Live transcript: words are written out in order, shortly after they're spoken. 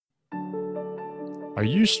Are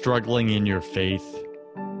you struggling in your faith?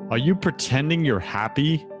 Are you pretending you're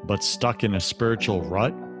happy but stuck in a spiritual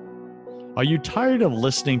rut? Are you tired of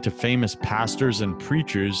listening to famous pastors and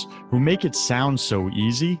preachers who make it sound so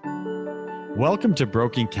easy? Welcome to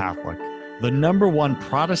Broken Catholic, the #1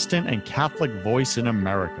 Protestant and Catholic voice in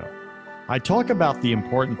America. I talk about the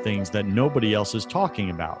important things that nobody else is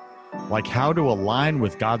talking about, like how to align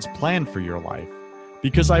with God's plan for your life,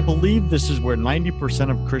 because I believe this is where 90%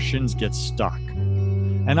 of Christians get stuck.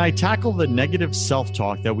 And I tackle the negative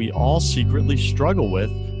self-talk that we all secretly struggle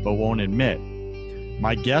with but won't admit.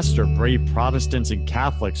 My guests are brave Protestants and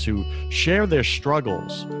Catholics who share their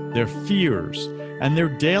struggles, their fears, and their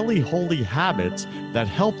daily holy habits that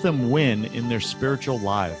help them win in their spiritual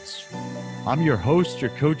lives. I'm your host,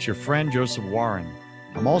 your coach, your friend, Joseph Warren.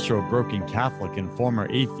 I'm also a broken Catholic and former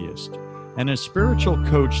atheist, and a spiritual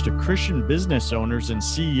coach to Christian business owners and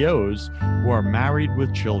CEOs who are married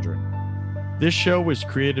with children. This show was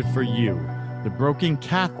created for you, the broken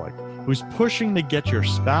Catholic who's pushing to get your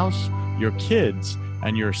spouse, your kids,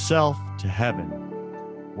 and yourself to heaven.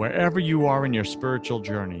 Wherever you are in your spiritual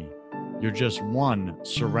journey, you're just one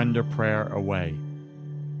surrender prayer away.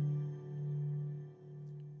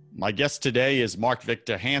 My guest today is Mark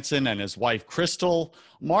Victor Hansen and his wife, Crystal.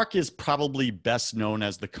 Mark is probably best known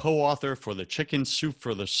as the co-author for the Chicken Soup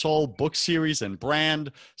for the Soul book series and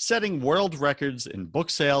brand, setting world records in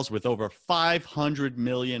book sales with over 500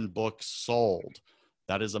 million books sold.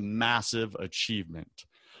 That is a massive achievement.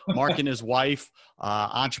 Mark and his wife,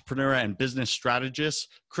 entrepreneur and business strategist,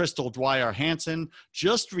 Crystal Dwyer Hansen,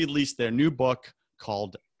 just released their new book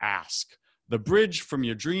called Ask, The Bridge from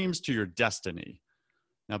Your Dreams to Your Destiny.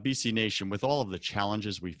 Now, BC Nation, with all of the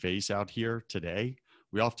challenges we face out here today,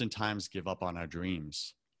 we oftentimes give up on our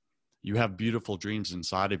dreams. You have beautiful dreams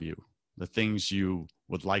inside of you, the things you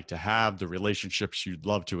would like to have, the relationships you'd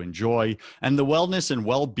love to enjoy, and the wellness and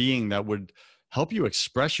well-being that would help you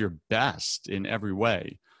express your best in every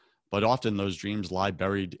way. But often those dreams lie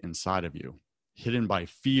buried inside of you, hidden by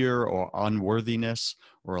fear or unworthiness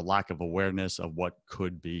or a lack of awareness of what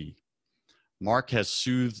could be. Mark has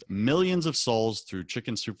soothed millions of souls through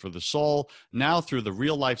Chicken Soup for the Soul, now through the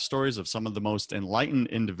real-life stories of some of the most enlightened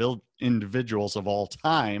individuals of all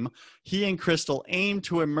time. He and Crystal aim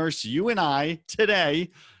to immerse you and I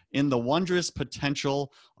today in the wondrous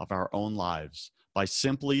potential of our own lives by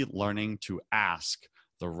simply learning to ask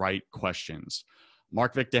the right questions.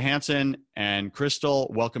 Mark Victor Hansen and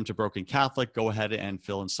Crystal, welcome to Broken Catholic. Go ahead and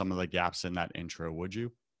fill in some of the gaps in that intro, would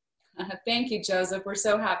you? Thank you, Joseph. We're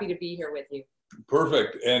so happy to be here with you.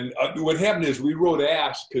 Perfect. And what happened is we wrote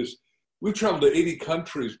Ask because we've traveled to 80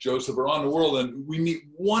 countries, Joseph, around the world, and we meet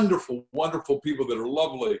wonderful, wonderful people that are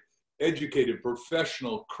lovely, educated,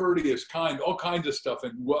 professional, courteous, kind, all kinds of stuff,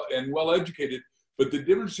 and well-educated. But the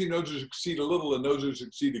difference between those who succeed a little and those who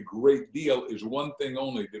succeed a great deal is one thing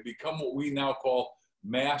only: to become what we now call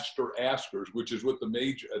master askers, which is what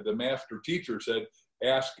the master teacher said.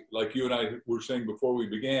 Ask, like you and I were saying before we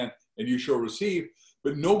began, and you shall receive.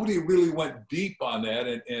 But nobody really went deep on that.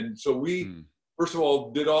 And so we, first of all,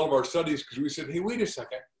 did all of our studies because we said, hey, wait a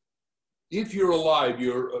second. If you're alive,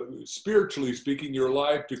 you're spiritually speaking, you're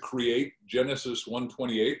alive to create. Genesis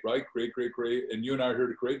 1:28, right? Create. And you and I are here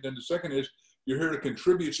to create. And then the second is you're here to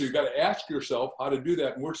contribute. So you got to ask yourself how to do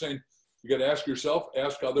that. And we're saying you got to ask yourself,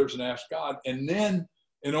 ask others, and ask God. And then,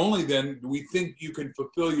 and only then, do we think you can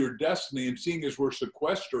fulfill your destiny. And seeing as we're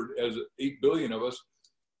sequestered as 8 billion of us,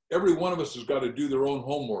 every one of us has got to do their own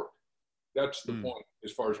homework. That's the point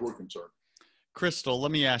as far as we're concerned. Crystal,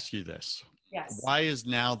 let me ask you this. Yes. Why is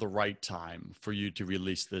now the right time for you to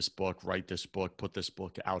release this book, write this book, put this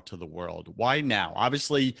book out to the world? Why now?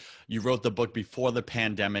 Obviously, you wrote the book before the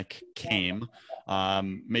pandemic came.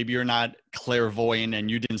 Maybe you're not clairvoyant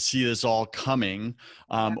and you didn't see this all coming.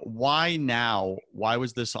 Why now? Why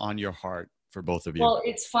was this on your heart for both of you? Well,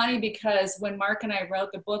 it's funny because when Mark and I wrote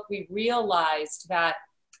the book, we realized that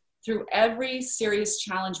through every serious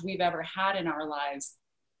challenge we've ever had in our lives,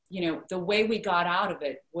 you know, the way we got out of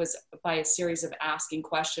it was by a series of asking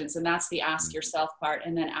questions. And that's the ask yourself part,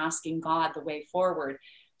 and then asking God the way forward.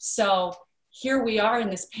 So here we are in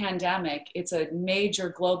this pandemic. It's a major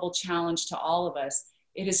global challenge to all of us.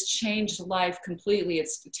 It has changed life completely.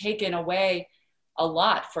 It's taken away a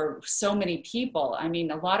lot for so many people. I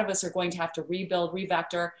mean, a lot of us are going to have to rebuild,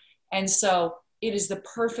 revector. And so it is the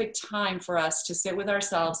perfect time for us to sit with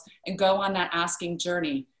ourselves and go on that asking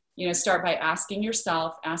journey. You know, start by asking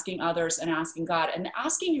yourself, asking others, and asking God. And the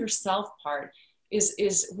asking yourself part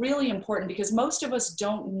is really important because most of us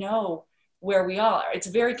don't know where we are. It's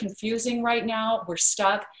very confusing right now. We're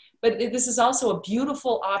stuck. But this is also a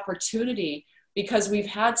beautiful opportunity because we've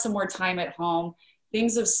had some more time at home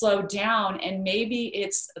things have slowed down, and maybe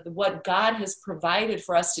it's what God has provided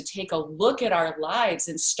for us to take a look at our lives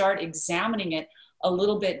and start examining it a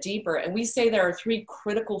little bit deeper. And we say there are 3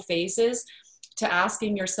 critical phases to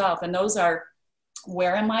asking yourself, and those are,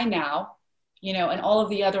 where am I now? You know, and all of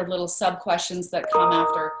the other little sub questions that come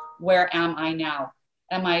after, where am I now?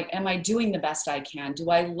 Am I doing the best I can?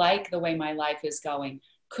 Do I like the way my life is going?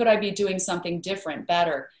 Could I be doing something different,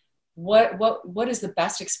 better? What is the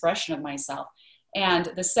best expression of myself?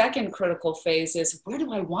 And the second critical phase is, where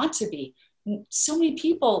do I want to be? So many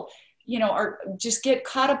people, you know, are just get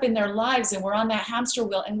caught up in their lives, and we're on that hamster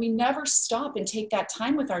wheel, and we never stop and take that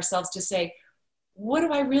time with ourselves to say, what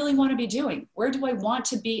do I really want to be doing? Where do I want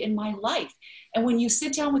to be in my life? And when you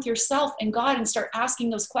sit down with yourself and God and start asking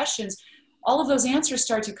those questions, all of those answers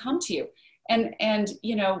start to come to you. And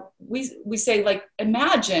you know, we say, like,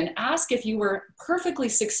 imagine, ask if you were perfectly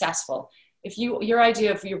successful. If your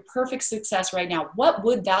idea of your perfect success right now, what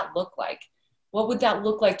would that look like? What would that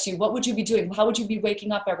look like to you? What would you be doing? How would you be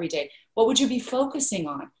waking up every day? What would you be focusing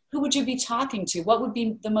on? Who would you be talking to? What would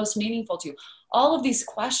be the most meaningful to you? All of these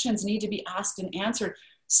questions need to be asked and answered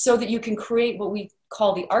so that you can create what we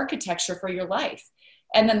call the architecture for your life.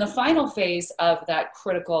 And then the final phase of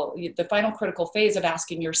the final critical phase of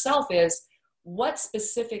asking yourself is, what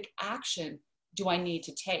specific action do I need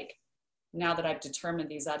to take now that I've determined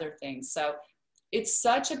these other things? So it's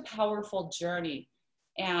such a powerful journey.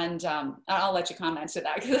 And I'll let you comment to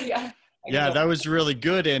that. Yeah, that was really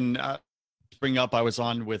good. And bring up, I was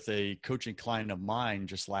on with a coaching client of mine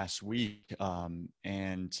just last week.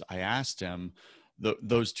 And I asked him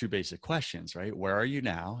those 2 basic questions, right? Where are you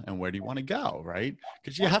now? And where do you want to go? Right?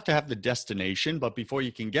 Because you have to have the destination, but before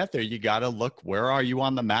you can get there, you got to look, where are you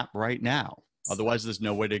on the map right now? Otherwise, there's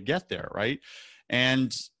no way to get there. Right.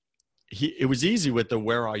 And it was easy with the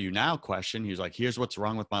where are you now question. He was like, here's what's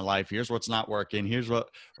wrong with my life. Here's what's not working. Here's what,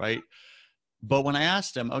 right. But when I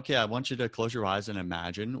asked him, okay, I want you to close your eyes and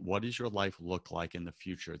imagine, what does your life look like in the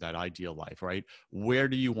future? That ideal life, right? Where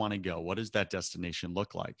do you want to go? What does that destination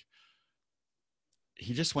look like?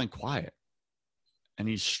 He just went quiet and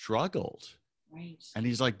he struggled. Right. And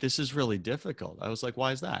he's like, this is really difficult. I was like,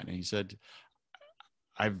 why is that? And he said,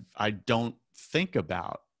 I don't think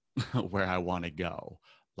about where I want to go.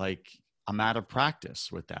 Like, I'm out of practice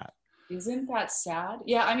with that. Isn't that sad?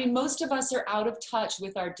 Yeah, I mean, most of us are out of touch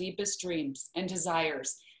with our deepest dreams and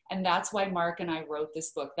desires. And that's why Mark and I wrote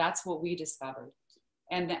this book. That's what we discovered.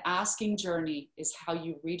 And the asking journey is how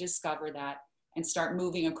you rediscover that and start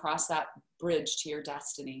moving across that bridge to your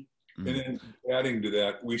destiny. And then adding to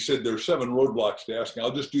that, we said there's 7 roadblocks to asking.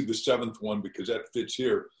 I'll just do the 7th one because that fits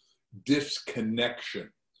here. Disconnection.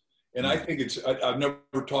 And I think I've never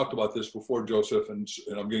talked about this before, Joseph, and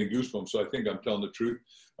I'm getting goosebumps, so I think I'm telling the truth.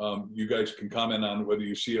 You guys can comment on whether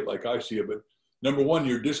you see it like I see it. But number 1,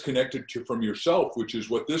 you're disconnected from yourself, which is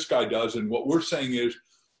what this guy does. And what we're saying is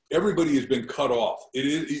everybody has been cut off.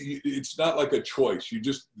 It's not like a choice.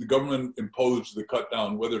 The government imposed the cut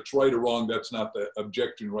down. Whether it's right or wrong, that's not the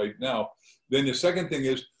objection right now. Then the second thing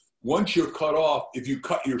is, once you're cut off, if you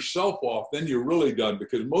cut yourself off, then you're really done,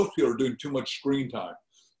 because most people are doing too much screen time.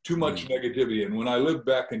 Too much negativity. And when I lived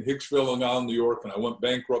back in Hicksville, Long Island, New York, and I went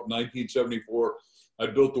bankrupt in 1974, I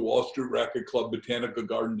built the Wall Street Racquet Club, Botanical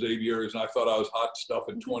Gardens, 8 years, and I thought I was hot stuff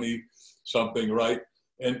at 20-something, right?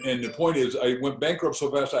 And the point is, I went bankrupt so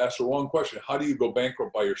fast, I asked the wrong question. How do you go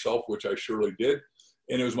bankrupt by yourself? Which I surely did.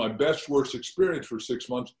 And it was my best, worst experience for 6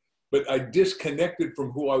 months. But I disconnected from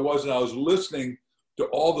who I was, and I was listening to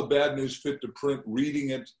all the bad news fit to print,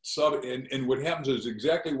 reading it, and what happens is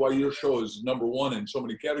exactly why your show is number 1 in so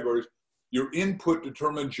many categories. Your input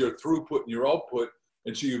determines your throughput and your output.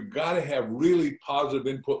 And so you've got to have really positive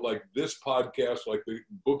input, like this podcast, like the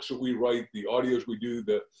books that we write, the audios we do,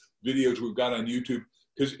 the videos we've got on YouTube,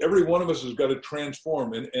 because every one of us has got to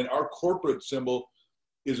transform. And our corporate symbol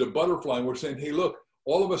is a butterfly. And we're saying, hey, look,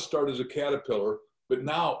 all of us start as a caterpillar, but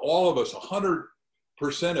now all of us, 100%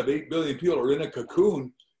 of 8 billion people are in a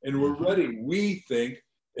cocoon, and we're ready, we think,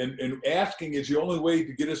 and asking is the only way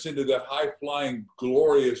to get us into that high-flying,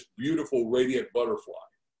 glorious, beautiful, radiant butterfly.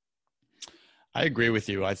 I agree with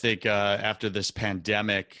you. I think after this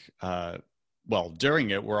pandemic, during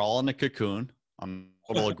it, we're all in a cocoon. I'm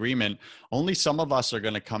total agreement. Only some of us are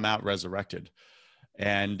going to come out resurrected,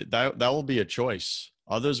 and that will be a choice.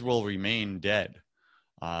 Others will remain dead.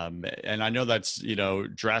 And I know that's,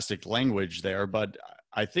 drastic language there, but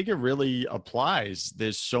I think it really applies.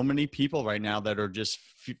 There's so many people right now that are just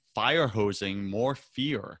fire hosing more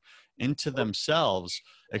fear into themselves,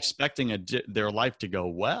 expecting their life to go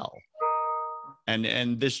well.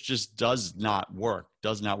 And this just does not work.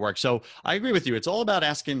 So I agree with you. It's all about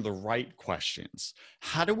asking the right questions.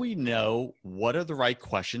 How do we know what are the right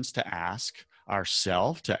questions to ask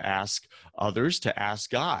ourselves, to ask others, to ask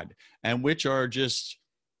God, and which are just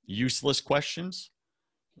useless questions,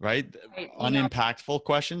 right? Unimpactful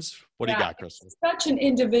questions. What do you got, Crystal? It's such an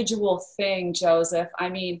individual thing, Joseph. I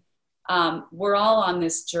mean, we're all on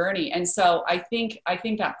this journey. And so I think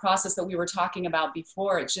that process that we were talking about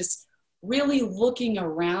before, it's just really looking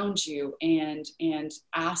around you and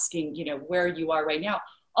asking, you know, where you are right now.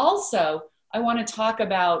 Also, I want to talk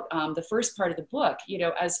about the first part of the book. You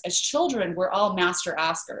know, as children, we're all master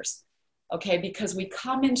askers, okay? Because we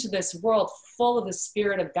come into this world full of the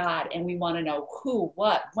Spirit of God, and we want to know who,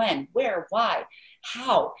 what, when, where, why,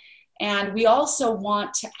 how. And we also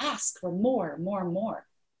want to ask for more,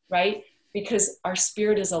 right? Because our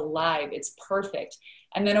spirit is alive, it's perfect.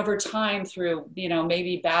 And then over time, through, you know,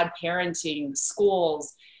 maybe bad parenting,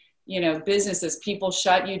 schools, you know, businesses, people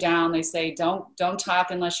shut you down. They say, don't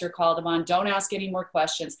talk unless you're called upon. Don't ask any more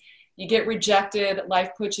questions. You get rejected,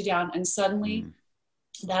 life puts you down. And suddenly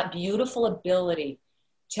that beautiful ability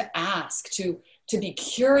to ask, to be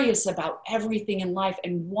curious about everything in life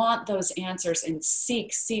and want those answers and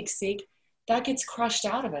seek, that gets crushed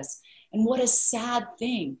out of us. And what a sad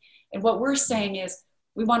thing. And what we're saying is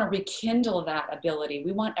we want to rekindle that ability.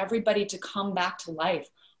 We want everybody to come back to life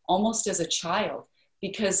almost as a child,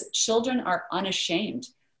 because children are unashamed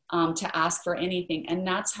to ask for anything. And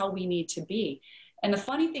that's how we need to be. And the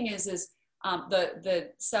funny thing is the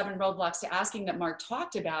 7 roadblocks to asking that Mark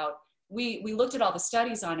talked about, we looked at all the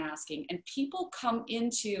studies on asking, and people come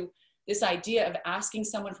into this idea of asking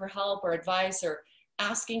someone for help or advice or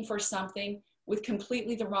asking for something with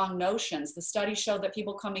completely the wrong notions. The studies show that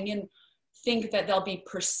people coming in think that they'll be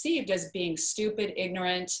perceived as being stupid,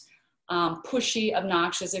 ignorant, pushy,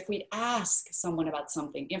 obnoxious if we ask someone about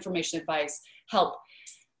something, information, advice, help.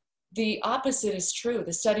 The opposite is true.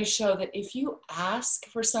 The studies show that if you ask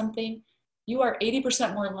for something, you are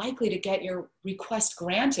 80% more likely to get your request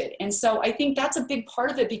granted. And so I think that's a big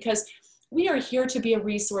part of it, because we are here to be a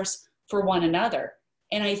resource for one another.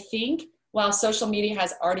 And I think while social media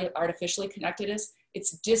has already artificially connected us,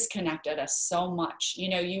 it's disconnected us so much. You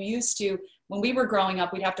know, you used to, when we were growing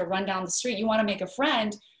up, we'd have to run down the street. You want to make a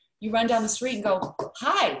friend, you run down the street and go,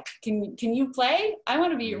 hi, can you play? I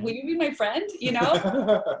want to be, will you be my friend? You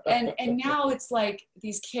know? and now it's like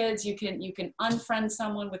these kids, you can unfriend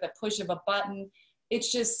someone with a push of a button. It's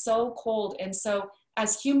just so cold. And so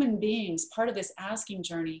as human beings, part of this asking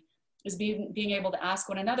journey is being able to ask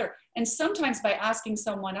one another. And sometimes by asking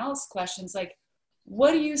someone else questions like,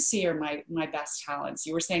 what do you see are my best talents?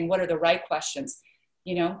 You were saying, what are the right questions?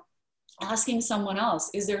 You know, asking someone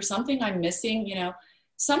else, is there something I'm missing? You know,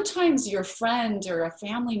 sometimes your friend or a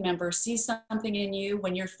family member sees something in you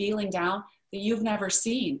when you're feeling down that you've never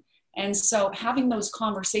seen. And so having those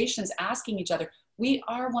conversations, asking each other, we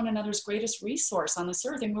are one another's greatest resource on this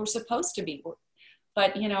earth, and we're supposed to be.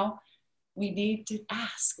 But, you know, we need to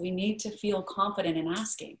ask. We need to feel confident in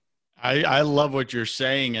asking. I love what you're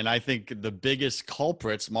saying. And I think the biggest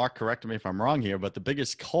culprits, Mark, correct me if I'm wrong here, but the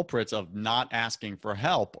biggest culprits of not asking for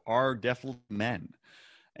help are definitely men.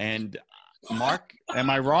 And Mark, am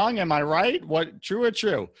I wrong? Am I right? What, true or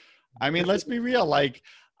true? I mean, let's be real. Like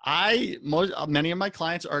many of my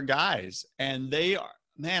clients are guys, and they are,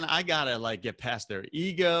 man, I gotta like get past their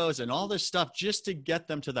egos and all this stuff just to get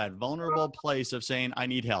them to that vulnerable place of saying, I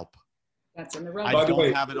need help. That's in the road. I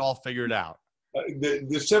don't have it all figured out.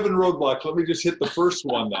 The 7 roadblocks, let me just hit the first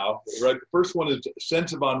one now, right? The first one is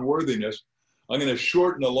sense of unworthiness. I'm going to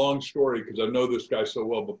shorten a long story because I know this guy so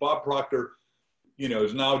well, but Bob Proctor, you know,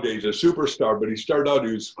 is nowadays a superstar, but he started out,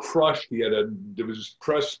 he was crushed. There was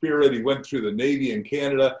press spirit. He went through the Navy in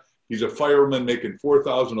Canada. He's a fireman making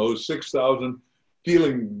 $4,000, owes $6,000,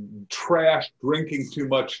 feeling trashed, drinking too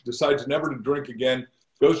much, decides never to drink again.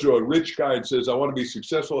 Goes to a rich guy and says, I want to be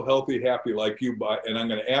successful, healthy, happy like you, and I'm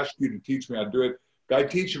going to ask you to teach me how to do it. Guy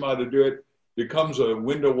teaches him how to do it, becomes a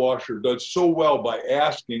window washer, does so well by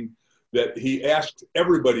asking that he asked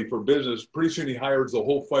everybody for business. Pretty soon he hires the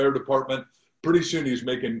whole fire department. Pretty soon he's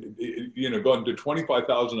making, you know, going to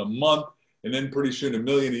 $25,000 a month, and then pretty soon $1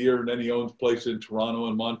 million a year. And then he owns places in Toronto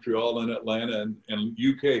and Montreal and Atlanta and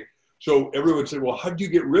UK. So everyone said, well, how'd you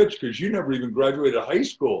get rich? Because you never even graduated high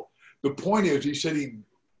school. The point is, he said he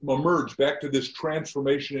emerged back to this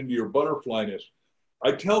transformation into your butterflyness.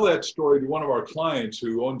 I tell that story to one of our clients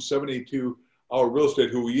who owns 72-hour real estate,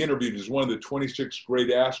 who we interviewed as one of the 26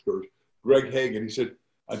 great askers, Greg Hagan. He said,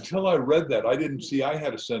 until I read that, I didn't see I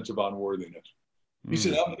had a sense of unworthiness. He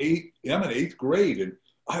said, I'm in 8th grade, and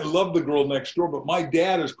I love the girl next door, but my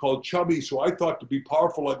dad is called Chubby, so I thought to be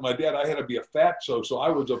powerful like my dad, I had to be a fatso, so I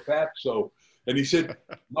was a fatso. And he said,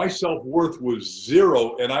 my self-worth was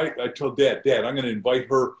zero. And I told Dad, I'm going to invite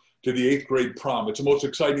her to the 8th grade prom. It's the most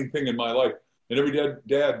exciting thing in my life. And every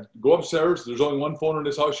dad, go upstairs. There's only one phone in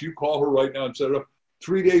this house. You call her right now and set it up.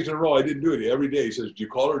 3 days in a row, I didn't do it. Every day he says, do you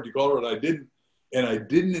call her? Do you call her? And I didn't. And I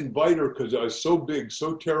didn't invite her because I was so big,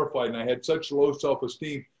 so terrified, and I had such low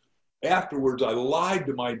self-esteem. Afterwards, I lied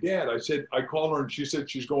to my dad. I said, I called her and she said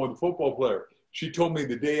she's going with a football player. She told me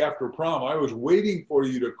the day after prom, I was waiting for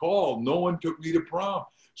you to call. No one took me to prom.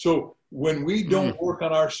 So when we don't work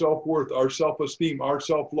on our self-worth, our self-esteem, our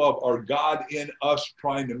self-love, our God in us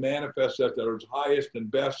trying to manifest that at our highest and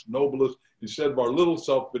best, noblest, instead of our little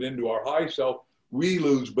self, but into our high self, we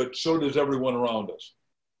lose, but so does everyone around us.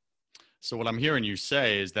 So what I'm hearing you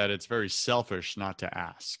say is that it's very selfish not to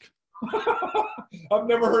ask. I've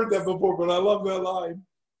never heard that before, but I love that line.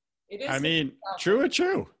 It is. I mean, true or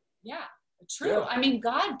true? Yeah, true. Yeah. I mean,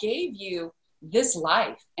 God gave you this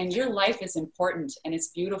life, and your life is important and it's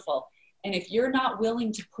beautiful. And if you're not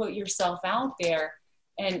willing to put yourself out there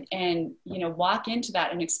and walk into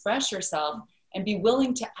that and express yourself and be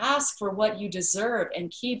willing to ask for what you deserve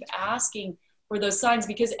and keep asking for those signs,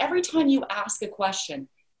 because every time you ask a question,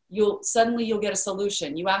 you'll get a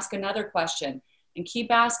solution. You ask another question and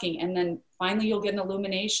keep asking, and then finally you'll get an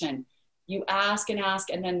illumination. You ask and ask,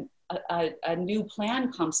 and then a new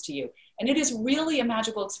plan comes to you. And it is really a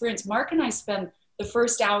magical experience. Mark and I spend the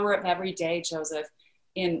first hour of every day, Joseph,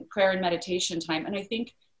 in prayer and meditation time. And I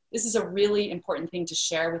think this is a really important thing to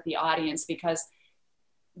share with the audience, because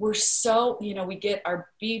we're so, we get our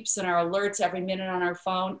beeps and our alerts every minute on our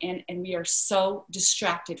phone, and we are so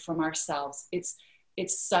distracted from ourselves. It's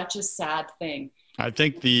such a sad thing. I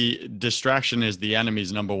think the distraction is the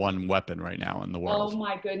enemy's number one weapon right now in the world. Oh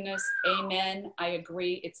my goodness. Amen. I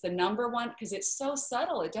agree. It's the number one, because it's so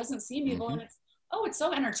subtle. It doesn't seem evil. And it's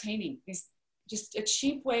so entertaining. It's just a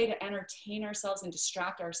cheap way to entertain ourselves and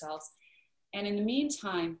distract ourselves. And in the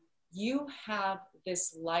meantime, you have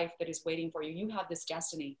this life that is waiting for you. You have this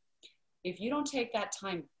destiny. If you don't take that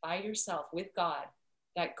time by yourself with God,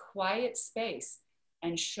 that quiet space,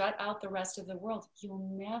 and shut out the rest of the world, you'll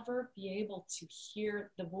never be able to hear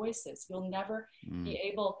the voices. You'll never be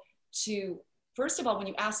able to, first of all, when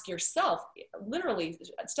you ask yourself, literally,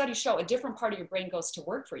 studies show a different part of your brain goes to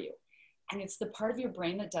work for you. And it's the part of your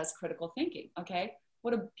brain that does critical thinking, okay?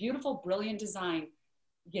 What a beautiful, brilliant design,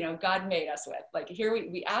 God made us with. Like here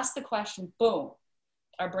we ask the question, boom,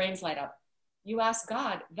 our brains light up. You ask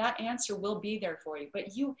God, that answer will be there for you. But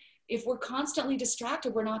if we're constantly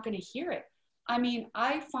distracted, we're not going to hear it. I mean,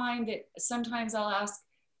 I find that sometimes I'll ask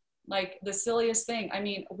like the silliest thing. I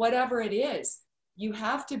mean, whatever it is, you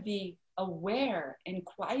have to be aware and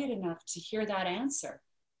quiet enough to hear that answer,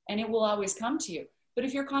 and it will always come to you. But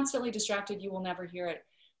if you're constantly distracted, you will never hear it.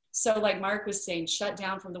 So like Mark was saying, shut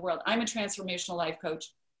down from the world. I'm a transformational life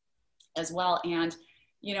coach as well. And,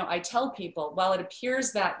 I tell people, while it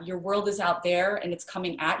appears that your world is out there and it's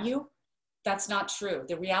coming at you, that's not true.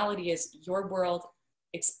 The reality is your world,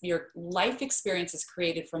 your life experience is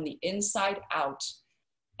created from the inside out.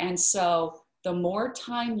 And so the more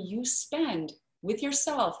time you spend with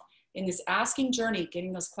yourself in this asking journey,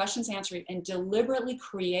 getting those questions answered, and deliberately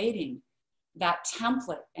creating that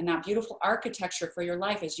template and that beautiful architecture for your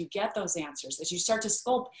life as you get those answers, as you start to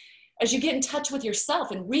sculpt, as you get in touch with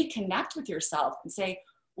yourself and reconnect with yourself and say,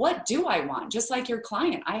 what do I want? Just like your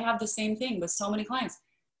client. I have the same thing with so many clients.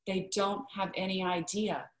 They don't have any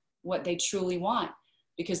idea what they truly want,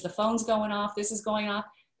 because the phone's going off, this is going off.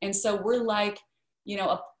 And so we're like,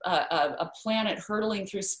 a planet hurtling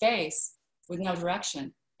through space with no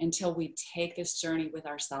direction until we take this journey with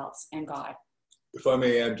ourselves and God. If I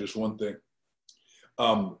may add just one thing.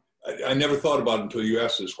 I never thought about it until you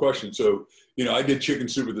asked this question. So, I did Chicken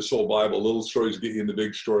Soup for the Soul Bible, little stories get you in the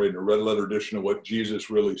big story, and a red letter edition of what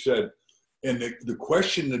Jesus really said. And the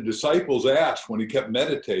question the disciples asked when he kept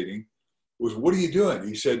meditating was, what are you doing?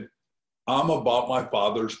 He said, I'm about my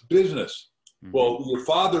Father's business. Mm-hmm. Well, your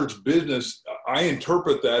Father's business, I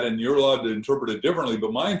interpret that, and you're allowed to interpret it differently,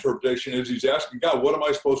 but my interpretation is he's asking God, what am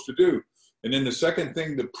I supposed to do? And then the second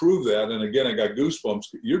thing to prove that, and again, I got goosebumps.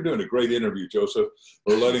 You're doing a great interview, Joseph,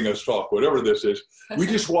 or letting us talk, whatever this is. We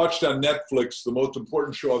just watched on Netflix the most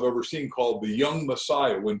important show I've ever seen called The Young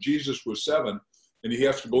Messiah, when Jesus was 7, and he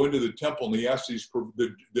has to go into the temple, and he asks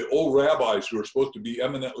the old rabbis who are supposed to be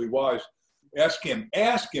eminently wise, ask him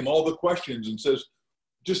all the questions, and says,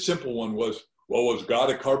 just simple one was, well, was God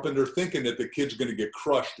a carpenter thinking that the kid's going to get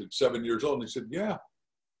crushed at 7 years old? And he said, yeah.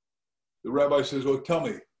 The rabbi says, well, tell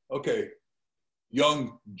me, okay,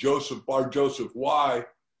 young Joseph, Bar Joseph, why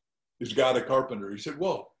is God a carpenter? He said,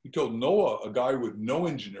 well, he told Noah, a guy with no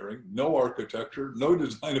engineering, no architecture, no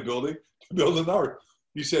design ability, to build an ark.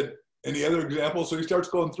 He said, any other examples? So he starts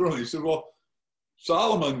going through and he said, well,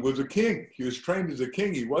 Solomon was a king. He was trained as a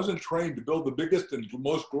king. He wasn't trained to build the biggest and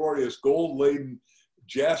most glorious gold-laden,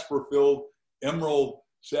 jasper-filled, emerald,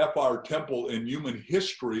 sapphire temple in human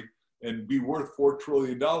history and be worth $4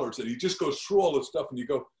 trillion. And he just goes through all this stuff and you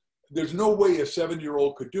go, there's no way a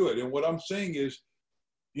 7-year-old could do it. And what I'm saying is,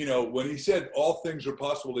 you know, when he said all things are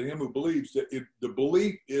possible to him who believes, that the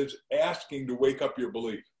belief is asking to wake up your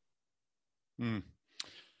belief. You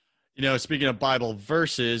know, speaking of Bible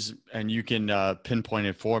verses, and you can pinpoint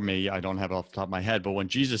it for me, I don't have it off the top of my head, but when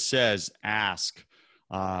Jesus says ask,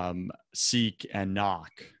 seek, and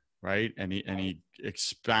knock, right? And he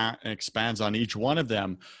expands on each one of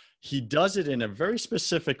them. He does it in a very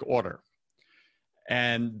specific order.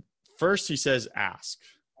 And first he says ask.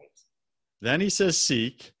 Then he says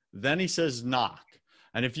seek. Then he says knock.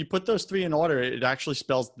 And if you put those three in order, it actually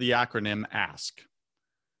spells the acronym ask.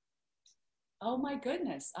 Oh my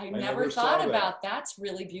goodness. I never thought about that. That's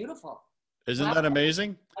really beautiful. Isn't that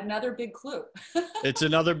amazing? Another big clue. It's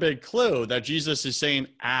another big clue that Jesus is saying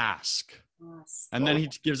ask. Yes. And then he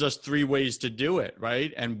gives us 3 ways to do it,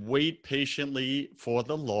 right? And wait patiently for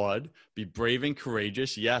the Lord. Be brave and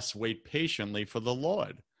courageous. Yes, wait patiently for the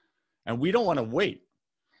Lord. And we don't want to wait.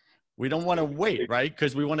 We don't want to wait, right?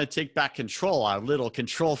 Because we want to take back control. Our little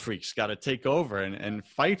control freaks got to take over and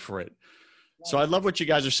fight for it. So I love what you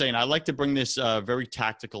guys are saying. I like to bring this very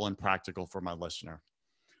tactical and practical for my listener.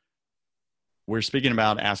 We're speaking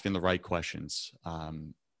about asking the right questions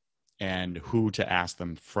and who to ask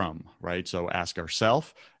them from, right? So ask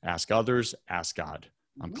ourselves, ask others, ask God.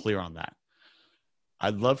 I'm clear on that.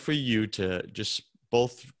 I'd love for you to just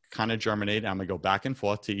both kind of germinate. I'm going to go back and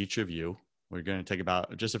forth to each of you. We're going to take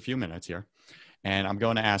about just a few minutes here. And I'm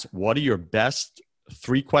going to ask, what are your best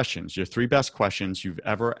 3 questions, your 3 best questions you've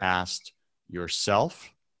ever asked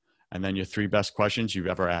yourself, and then your 3 best questions you've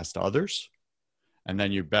ever asked others, and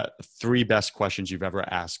then your 3 best questions you've ever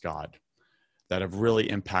asked God that have really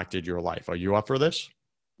impacted your life. Are you up for this?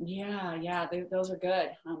 Yeah, those are good.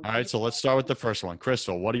 All right, so let's start with the first one.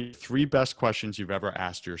 Crystal, what are your 3 best questions you've ever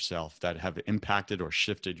asked yourself that have impacted or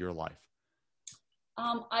shifted your life?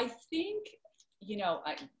 I think, you know,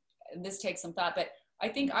 this takes some thought, but I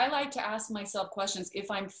think I like to ask myself questions.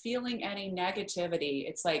 If I'm feeling any negativity,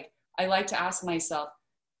 it's like, I like to ask myself,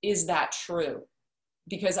 is that true?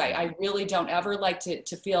 Because I really don't ever like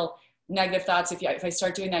to feel negative thoughts if I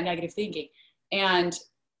start doing that negative thinking. And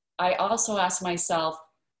I also ask myself,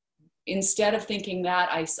 instead of thinking that,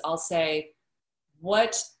 I'll say,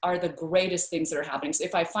 what are the greatest things that are happening? So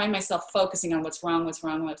if I find myself focusing on what's wrong,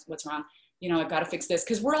 you know, I've got to fix this,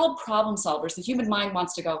 because we're all problem solvers. The human mind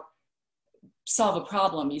wants to go solve a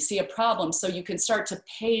problem. You see a problem, so you can start to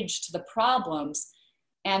page to the problems,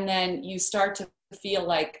 and then you start to feel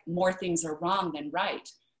like more things are wrong than right.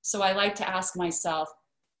 So I like to ask myself,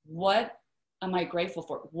 what am I grateful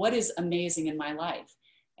for? What is amazing in my life?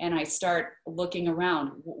 And I start looking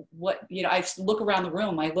around. I look around the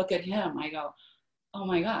room. I look at him. I go, oh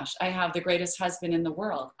my gosh, I have the greatest husband in the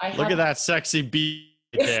world. Look at that sexy beast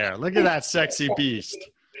there. Look at that sexy beast.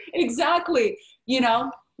 Exactly. You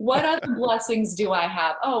know, what other blessings do I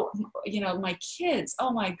have? Oh, you know, my kids.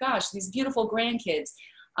 Oh my gosh, these beautiful grandkids.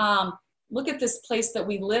 Look at this place that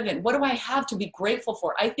we live in. What do I have to be grateful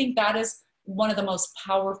for? I think that is one of the most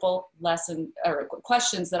powerful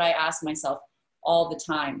questions that I ask myself all the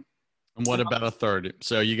time. And what about a third?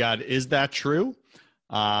 So you got, is that true?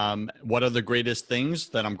 What are the greatest things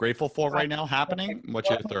that I'm grateful for right now happening? What's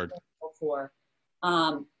your third? For?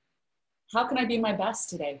 How can I be my best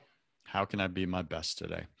today? How can I be my best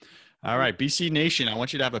today? All right, BC Nation, I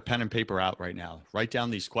want you to have a pen and paper out right now. Write down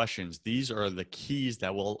these questions. These are the keys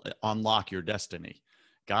that will unlock your destiny.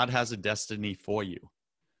 God has a destiny for you.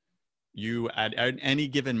 You, at any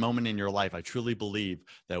given moment in your life, I truly believe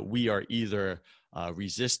that we are either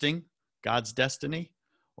resisting God's destiny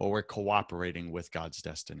or we're cooperating with God's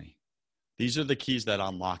destiny. These are the keys that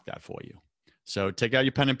unlock that for you. So take out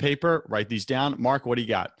your pen and paper, write these down. Mark, what do you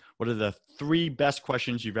got? What are the 3 best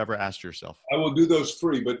questions you've ever asked yourself? I will do those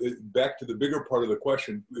 3, but back to the bigger part of the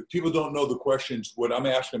question. If people don't know the questions, what I'm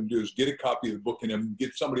asking them to do is get a copy of the book and then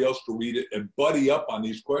get somebody else to read it and buddy up on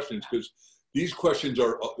these questions, because these questions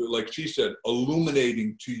are, like she said,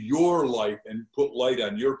 illuminating to your life and put light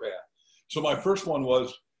on your path. So my first one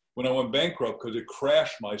was when I went bankrupt, because it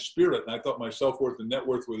crashed my spirit and I thought my self-worth and net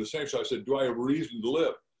worth were the same. So I said, do I have a reason to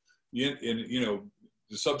live? And, you know,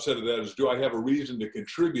 the subset of that is, do I have a reason to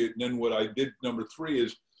contribute? And then what I did, number 3,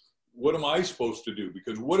 is what am I supposed to do?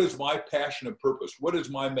 Because what is my passionate purpose? What is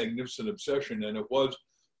my magnificent obsession? And it was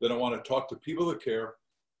that I want to talk to people that care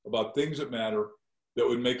about things that matter, that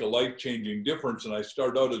would make a life-changing difference. And I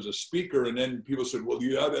started out as a speaker, and then people said, well,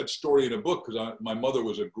 you have that story in a book, because my mother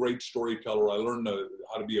was a great storyteller. I learned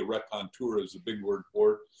how to be a raconteur, is the big word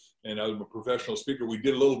for it. And I was a professional speaker. We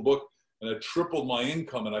did a little book, and I tripled my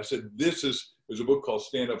income. And I said, there's a book called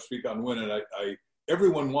Stand Up, Speak Out, and Win. And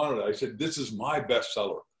everyone wanted it. I said, this is my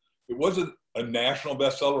bestseller. It wasn't a national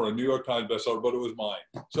bestseller or a New York Times bestseller, but it was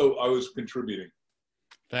mine. So I was contributing.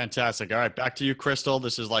 Fantastic. All right, back to you, Crystal.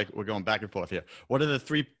 This is like we're going back and forth here. What are the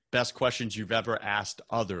 3 best questions you've ever asked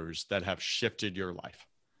others that have shifted your life?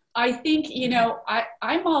 I think,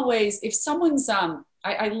 I'm always, if someone's,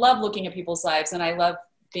 I love looking at people's lives, and I love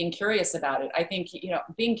being curious about it. I think,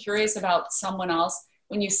 being curious about someone else,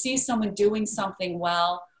 when you see someone doing something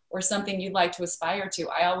well or something you'd like to aspire to,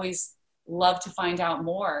 I always love to find out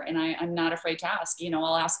more. And I'm not afraid to ask.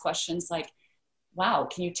 I'll ask questions like, wow,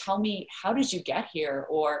 can you tell me, how did you get here?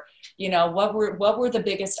 Or, what were the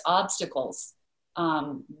biggest obstacles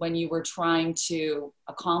when you were trying to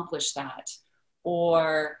accomplish that?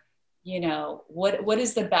 Or, what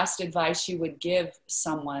is the best advice you would give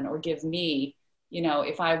someone or give me,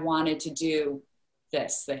 if I wanted to do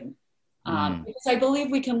this thing? Because I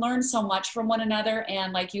believe we can learn so much from one another.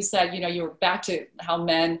 And like you said, you're back to how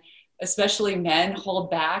men, especially men,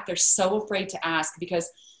 hold back. They're so afraid to ask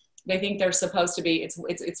because they think they're supposed to be,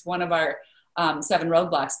 it's one of our 7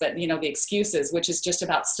 roadblocks, but the excuses, which is just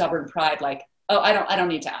about stubborn pride. Like, oh, I don't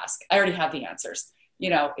need to ask. I already have the answers.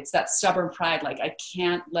 It's that stubborn pride. Like, I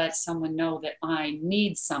can't let someone know that I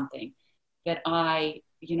need something, that I,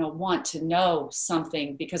 want to know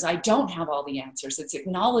something because I don't have all the answers. It's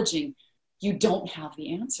acknowledging you don't have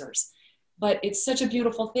the answers, but it's such a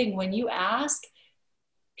beautiful thing. When you ask,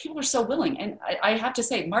 people are so willing. And I have to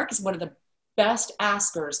say, Mark is one of the best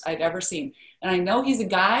askers I've ever seen. And I know he's a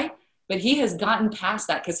guy, but he has gotten past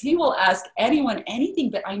that because he will ask anyone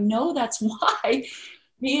anything. But I know that's why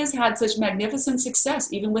he has had such magnificent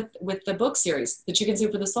success, even with the book series, the Chicken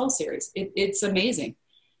Soup for the Soul series. It's amazing.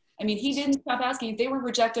 I mean, he didn't stop asking. They were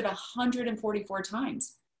rejected 144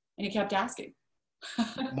 times, and he kept asking.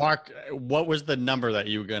 Mark, what was the number that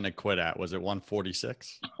you were going to quit at? Was it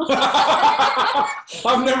 146?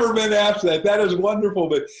 I've never been asked that. That is wonderful.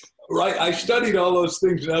 But right, I studied all those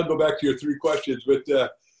things, and I'll go back to your 3 questions. But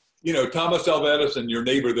Thomas Alva Edison, your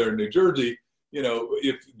neighbor there in New Jersey,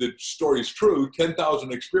 if the story's true,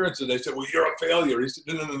 10,000 experiences. They said, well, you're a failure. He said,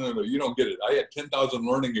 no, you don't get it. I had 10,000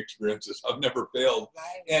 learning experiences. I've never failed.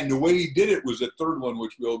 Right. And the way he did it was the third one,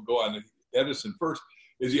 which we'll go on Edison first,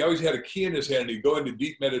 is he always had a key in his hand. He'd go into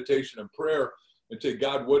deep meditation and prayer and say,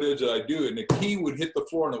 God, what is it I do? And the key would hit the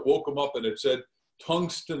floor, and it woke him up, and it said,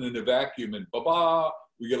 tungsten in a vacuum, and ba-ba,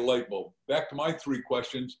 we get a light bulb. Back to my 3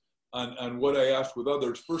 questions on what I asked with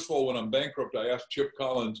others. First of all, when I'm bankrupt, I asked Chip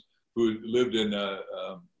Collins, who lived in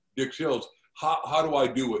Dix Hills, how do I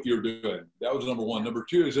do what you're doing? That was number 1. Number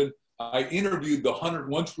 2 is I interviewed the 100,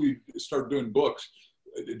 once we started doing books,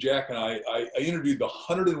 Jack and I interviewed the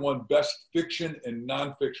 101 best fiction and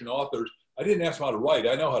nonfiction authors. I didn't ask them how to write.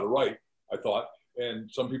 I know how to write, I thought. And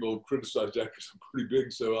some people criticize that because I'm pretty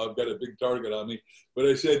big, so I've got a big target on me. But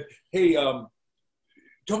I said, hey,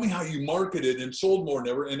 tell me how you marketed and sold more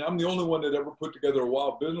than ever. And I'm the only one that ever put together a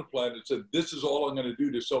wild business plan that said, this is all I'm going to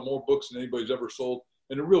do to sell more books than anybody's ever sold.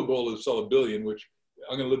 And the real goal is to sell 1 billion, which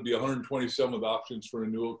I'm going to live to be 127 with options for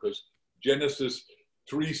renewal, because Genesis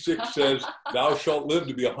 3:6 says, thou shalt live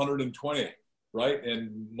to be 120, right?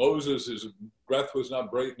 And Moses, his breath was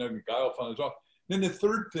not great, and guile found his off. Then the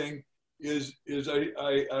third thing is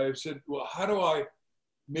I said, well, how do I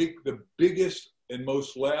make the biggest and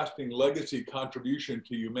most lasting legacy contribution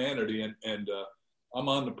to humanity? And I'm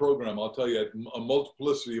on the program, I'll tell you, a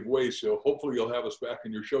multiplicity of ways. So hopefully you'll have us back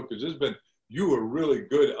in your show, because you were really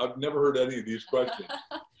good. I've never heard any of these questions.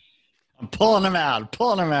 I'm pulling them out.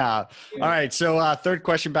 All right. So 3rd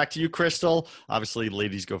question back to you, Crystal. Obviously,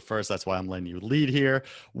 ladies go first. That's why I'm letting you lead here.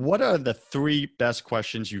 What are the 3 best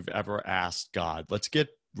questions you've ever asked God? Let's get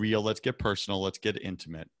real. Let's get personal. Let's get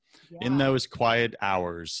intimate. Yeah. In those quiet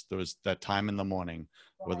hours, that time in the morning,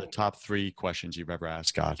 what are the top 3 questions you've ever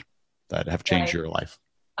asked God that have changed your life?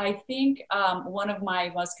 I think one of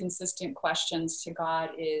my most consistent questions to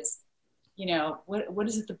God is, what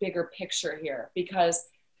is the bigger picture here? Because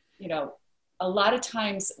a lot of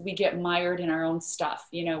times we get mired in our own stuff.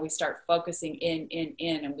 We start focusing in,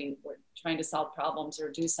 and we're trying to solve problems or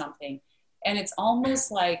do something. And it's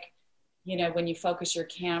almost like, when you focus your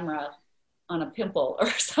camera on a pimple or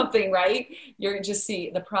something, right? You just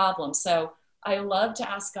see the problem. So I love to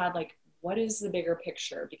ask God, like, what is the bigger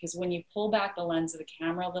picture? Because when you pull back the lens of the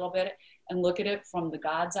camera a little bit and look at it from the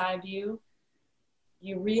God's eye view,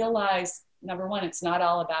 you realize, number one, it's not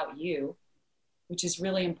all about you, which is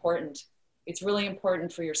really important. It's really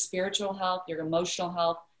important for your spiritual health, your emotional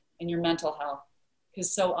health, and your mental health.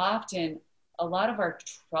 Because so often, a lot of our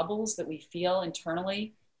troubles that we feel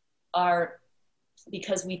internally are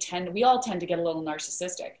because we all tend to get a little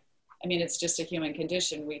narcissistic. I mean, it's just a human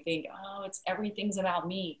condition. We think, oh, everything's about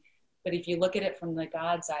me. But if you look at it from the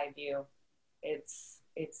God's eye view, it's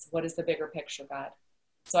what is the bigger picture, God?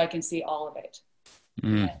 So I can see all of it.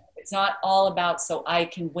 Mm. It's not all about so I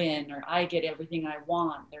can win or I get everything I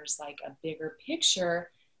want. There's like a bigger picture,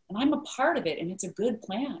 and I'm a part of it, and it's a good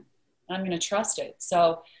plan. And I'm going to trust it.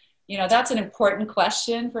 So, that's an important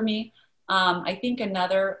question for me. I think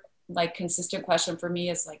another like consistent question for me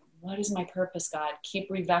is like, what is my purpose, God? Keep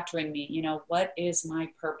revectoring me. What is my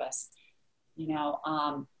purpose?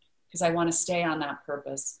 Because I want to stay on that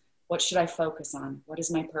purpose. What should I focus on? What is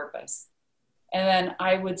my purpose? And then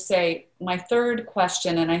I would say my third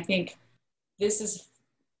question, and I think this is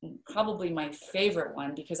probably my favorite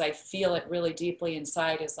one because I feel it really deeply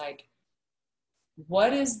inside, is like,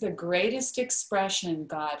 what is the greatest expression,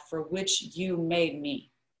 God, for which you made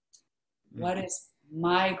me? Mm-hmm. What is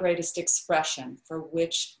my greatest expression for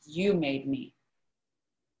which you made me?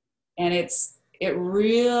 And it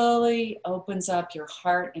really opens up your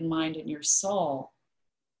heart and mind and your soul,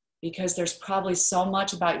 because there's probably so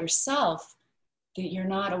much about yourself that you're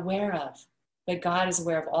not aware of, but God is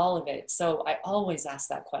aware of all of it. So I always ask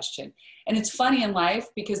that question. And it's funny in life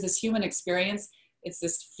because this human experience, it's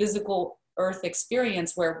this physical earth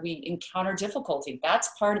experience where we encounter difficulty. That's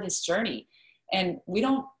part of this journey. And we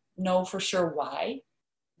don't know for sure why,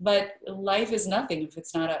 but life is nothing if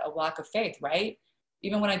it's not a walk of faith, right?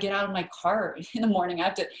 Even when I get out of my car in the morning, I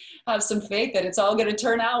have to have some faith that it's all going to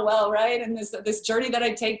turn out well, right? And this journey that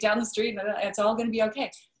I take down the street, it's all going to be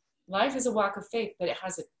okay. Life is a walk of faith, but it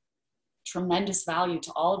has a tremendous value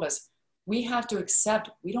to all of us. We have to accept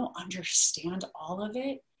we don't understand all of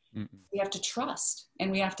it. Mm-mm. We have to trust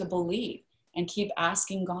and we have to believe and keep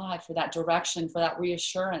asking God for that direction, for that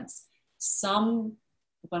reassurance.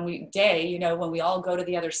 When we all go to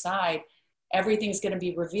the other side, everything's going to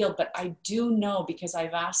be revealed. But I do know, because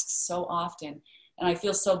I've asked so often, and I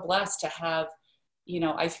feel so blessed to have,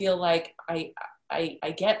 I feel like I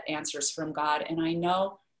get answers from God, and I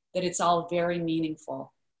know that it's all very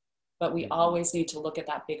meaningful, but we always need to look at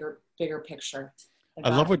that bigger picture. I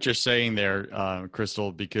love what you're saying there,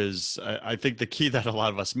 Crystal, because I think the key that a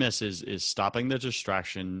lot of us miss is stopping the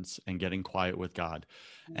distractions and getting quiet with God,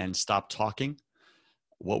 and stop talking.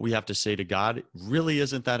 What we have to say to God really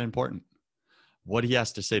isn't that important. What he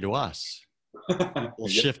has to say to us will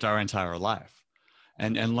shift our entire life.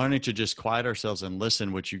 And learning to just quiet ourselves and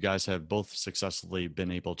listen, which you guys have both successfully been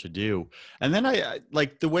able to do. And then I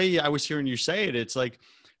like the way I was hearing you say it, it's like,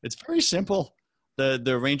 it's very simple. The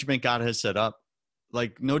arrangement God has set up,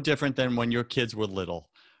 like no different than when your kids were little,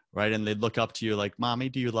 right? And they'd look up to you like, Mommy,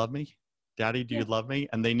 do you love me? Daddy, do you love me?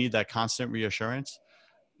 And they need that constant reassurance.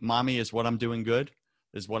 Mommy, is what I'm doing good?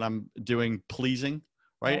 Is what I'm doing pleasing?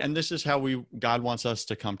 Right. And this is how God wants us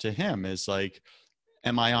to come to him, is like,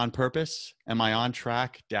 am I on purpose? Am I on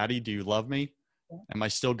track? Daddy, do you love me? Am I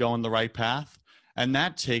still going the right path? And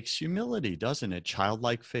that takes humility, doesn't it?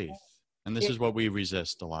 Childlike faith. And this is what we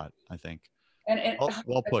resist a lot, I think. And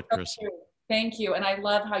well put, Chris. Thank you. And I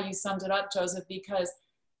love how you summed it up, Joseph, because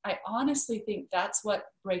I honestly think that's what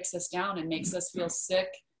breaks us down and makes us feel sick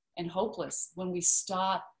and hopeless, when we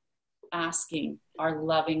stop asking our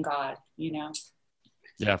loving God,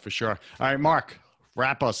 Yeah, for sure. All right, Mark,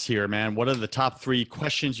 wrap us here, man. What are the top 3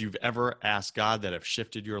 questions you've ever asked God that have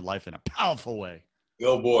shifted your life in a powerful way?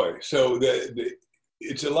 Oh boy. So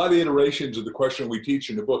it's a lot of iterations of the question we teach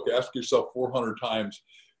in the book. Ask yourself 400 times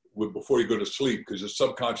before you go to sleep, because the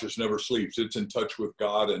subconscious never sleeps. It's in touch with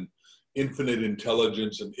God and infinite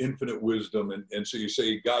intelligence and infinite wisdom. And so you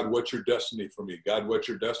say, God, what's your destiny for me? God, what's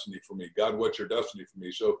your destiny for me? God, what's your destiny for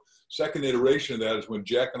me? So second iteration of that is when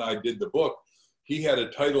Jack and I did the book, he had a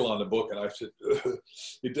title on the book, and I said,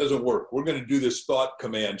 it doesn't work. We're going to do this thought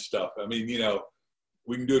command stuff. I mean,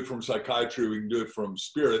 we can do it from psychiatry, we can do it from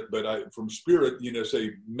spirit, but from spirit,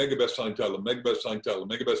 say mega best-selling title, mega best-selling title,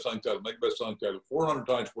 mega best-selling title, mega best-selling title, 400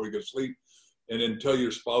 times before you go to sleep, and then tell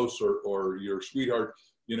your spouse or your sweetheart,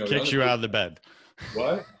 kicks you out of the bed.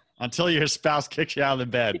 What? Until your spouse kicks you out of the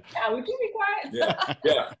bed. Yeah, would you be quiet?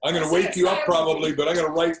 Yeah. I'm going to wake you up probably, but I'm going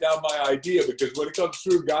to write down my idea, because when it comes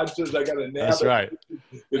through, God says I got to nab That's it. Right.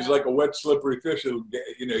 It's like a wet, slippery fish. You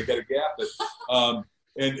got to gap it.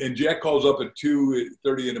 And Jack calls up at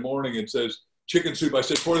 2:30 in the morning and says, chicken soup. I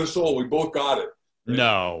said, for the soul. We both got it. And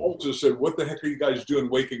No. also said, what the heck are you guys doing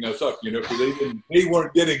waking us up? You know, because they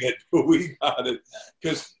weren't getting it, but we got it.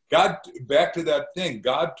 Because God, back to that thing,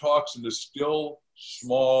 God talks in the still,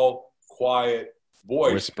 small, quiet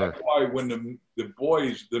voice. Whisper. That's why when the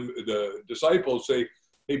boys, the disciples say,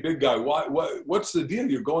 hey, big guy, what's the deal?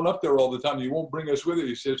 You're going up there all the time. You won't bring us with you.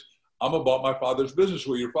 He says, I'm about my Father's business.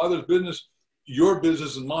 Well, your Father's business, your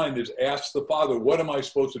business and mine is ask the Father, what am I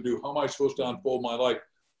supposed to do? How am I supposed to unfold my life?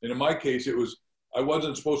 And in my case, it was,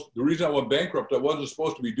 the reason I went bankrupt, I wasn't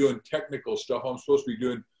supposed to be doing technical stuff. I'm supposed to be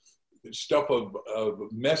doing stuff of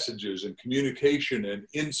messages and communication and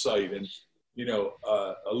insight and,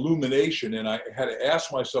 illumination. And I had to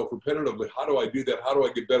ask myself repetitively, how do I do that? How do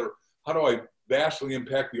I get better? How do I vastly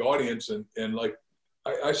impact the audience? And like,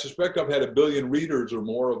 I suspect I've had 1 billion readers or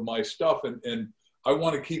more of my stuff. And I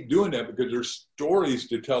want to keep doing that because there's stories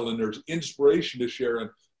to tell and there's inspiration to share. And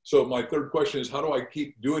so my third question is, how do I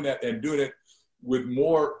keep doing that and doing it with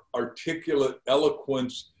more articulate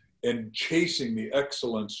eloquence and chasing the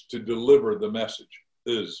excellence to deliver the message?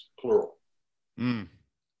 Is plural.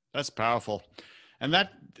 That's powerful. And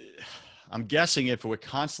that, I'm guessing if we're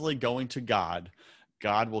constantly going to God,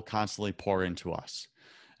 God will constantly pour into us.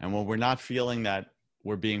 And when we're not feeling that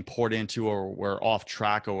we're being poured into or we're off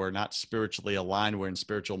track or we're not spiritually aligned, we're in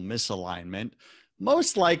spiritual misalignment,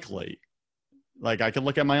 most likely, like I can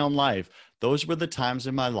look at my own life, those were the times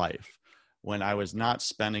in my life when I was not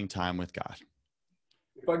spending time with God.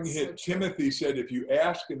 If I can hit, Timothy said, if you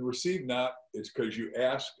ask and receive not, it's because you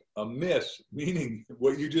ask amiss, meaning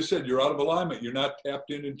what you just said, you're out of alignment. You're not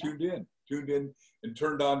tapped in and tuned in and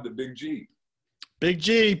turned on to big G. Big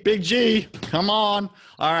G, come on.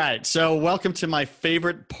 All right, so welcome to my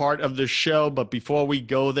favorite part of the show. But before we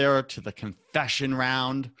go there to the confession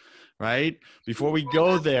round, right? Before we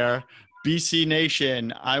go there, BC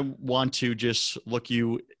Nation, I want to just look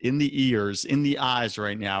you in the ears, in the eyes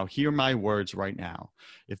right now. Hear my words right now.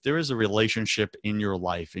 If there is a relationship in your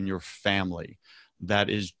life, in your family, that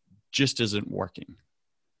just isn't working,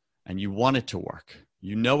 and you want it to work,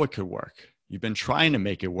 you know it could work, you've been trying to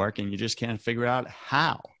make it work and you just can't figure out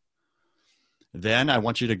how, then I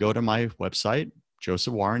want you to go to my website,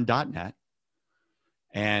 josephwarren.net.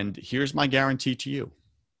 And here's my guarantee to you.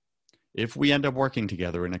 If we end up working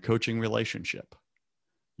together in a coaching relationship,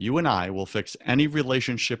 you and I will fix any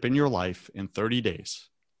relationship in your life in 30 days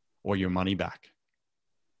or your money back.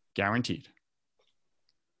 Guaranteed.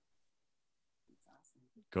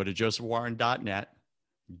 Go to josephwarren.net.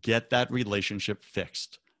 Get that relationship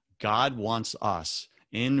fixed. God wants us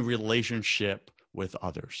in relationship with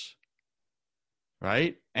others,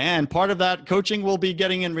 right? And part of that coaching will be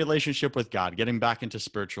getting in relationship with God, getting back into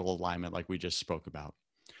spiritual alignment like we just spoke about.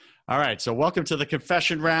 All right, so welcome to the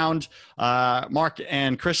confession round. Mark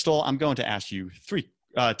and Crystal, I'm going to ask you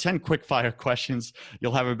 10 quick fire questions.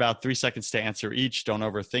 You'll have about 3 seconds to answer each. Don't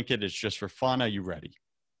overthink it. It's just for fun. Are you ready?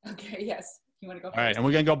 Okay, yes. You want to go first? All right, and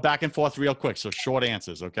we're going to go back and forth real quick, so short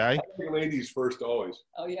answers, okay? I think ladies first always.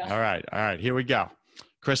 Oh, yeah. All right, here we go.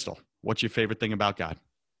 Crystal, what's your favorite thing about God?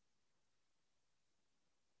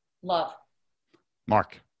 Love.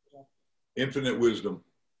 Mark. Infinite wisdom.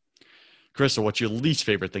 Crystal, what's your least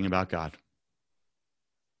favorite thing about God?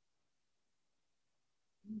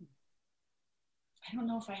 I don't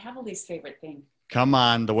know if I have a least favorite thing. Come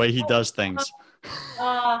on, the way he does things.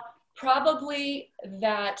 Probably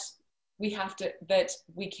that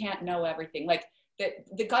we can't know everything. Like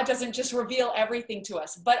that God doesn't just reveal everything to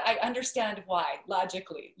us, but I understand why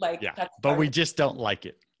logically. Like, yeah, but we just don't like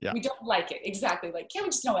it. Yeah, we don't like it. Exactly. Like, can't we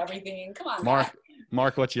just know everything? Come on,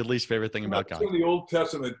 Mark, what's your least favorite thing about God? In the Old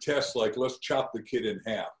Testament tests, like let's chop the kid in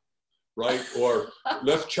half, right? Or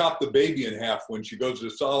let's chop the baby in half when she goes to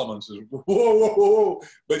Solomon and says, whoa, whoa, whoa.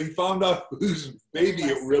 But he found out whose baby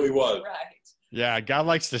it really was. Right. Yeah, God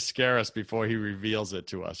likes to scare us before he reveals it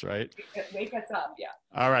to us, right? Wake us up, yeah.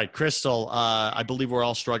 All right, Crystal, I believe we're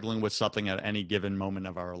all struggling with something at any given moment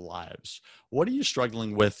of our lives. What are you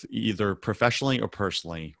struggling with either professionally or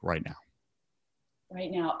personally right now? Right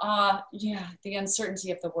now, the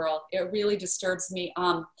uncertainty of the world. It really disturbs me.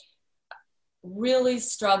 Really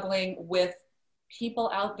struggling with people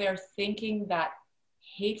out there thinking that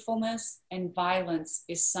hatefulness and violence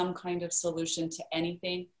is some kind of solution to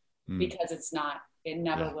anything. Because it's not. It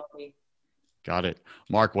never will be. Got it.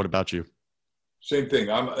 Mark, what about you? Same thing.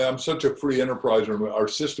 I'm such a free enterpriser. Our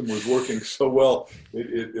system was working so well.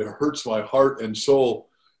 It hurts my heart and soul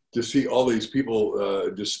to see all these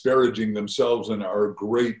people disparaging themselves in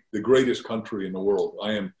the greatest country in the world.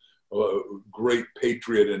 I am a great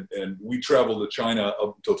patriot, and we traveled to China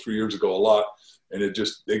up until 3 years ago a lot, and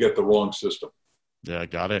they got the wrong system. Yeah,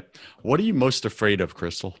 got it. What are you most afraid of,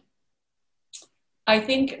 Crystal? I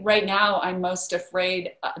think right now I'm most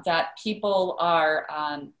afraid that people are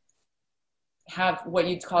have what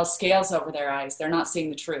you'd call scales over their eyes. They're not seeing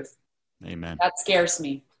the truth. Amen. That scares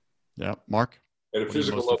me. Yeah, Mark? At a What are you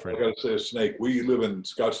physical most level, afraid I got to say a snake. We live in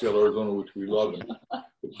Scottsdale, Arizona, which we love. And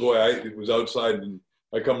boy, it was outside, and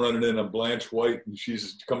I come running in. I'm Blanche White, and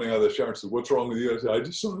she's coming out of the shower and says, "What's wrong with you?" I said, "I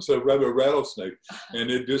just saw a rattlesnake,"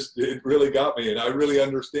 and it really got me. And I really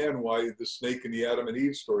understand why the snake in the Adam and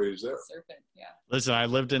Eve story is there. Serpent, yeah. Listen, I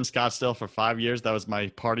lived in Scottsdale for 5 years. That was my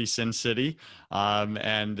party sin city.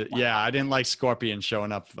 And yeah, I didn't like scorpions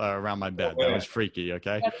showing up around my bed. That was freaky,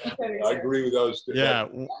 okay? I agree with those. Yeah.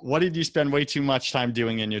 What did you spend way too much time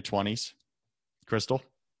doing in your 20s, Crystal?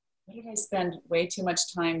 What did I spend way too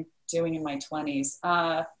much time doing in my 20s?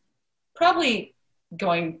 Probably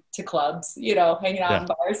going to clubs, hanging out in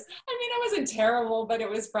bars. I mean, it wasn't terrible, but it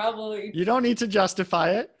was probably... You don't need to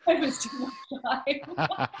justify it. It was too much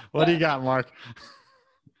time. What do you got, Mark?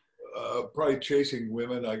 Probably chasing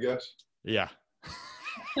women, I guess. Yeah.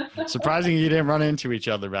 Surprising you didn't run into each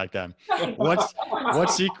other back then. What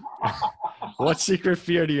secret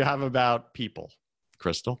fear do you have about people,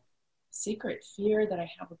 Crystal? Secret fear that I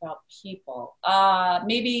have about people.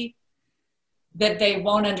 Maybe that they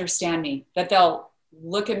won't understand me, that they'll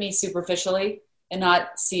look at me superficially and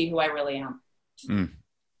not see who I really am.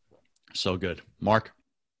 So good. Mark?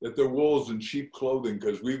 That they're wolves in sheep clothing,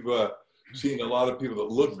 because we've seen a lot of people that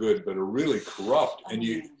look good but are really corrupt.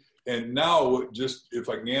 And now, just if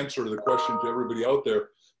I can answer the question to everybody out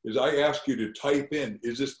there, is I ask you to type in,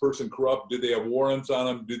 is this person corrupt? Do they have warrants on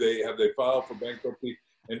them? Have they filed for bankruptcy?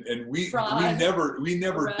 And we never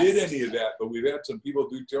did any of that, but we've had some people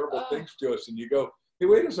do terrible things to us, and you go, hey,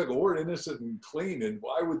 wait a second, we're innocent and clean, and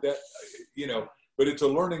why would that, but it's a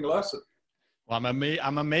learning lesson. Well,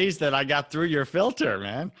 I'm amazed that I got through your filter,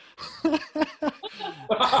 man.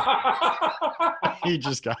 He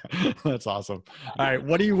just got, that's awesome. All right.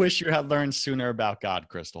 What do you wish you had learned sooner about God,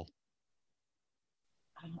 Crystal?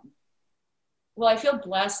 Well, I feel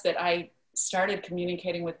blessed that I started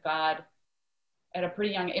communicating with God at a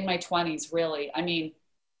pretty young, in my 20s, really. I mean,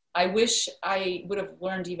 I wish I would have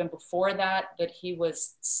learned even before that he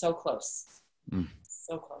was so close.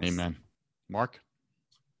 So close. Amen. Mark?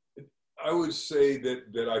 I would say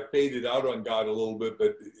that I faded out on God a little bit,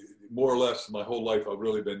 but more or less my whole life I've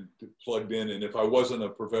really been plugged in. And if I wasn't a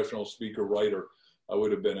professional speaker writer, I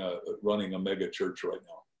would have been running a mega church right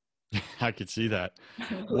now. I could see that.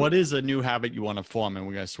 What is a new habit you want to form? And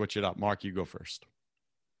we're going to switch it up. Mark, you go first.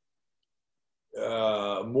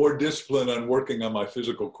 More discipline on working on my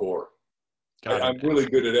physical core. I'm really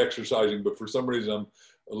good at exercising, but for some reason I'm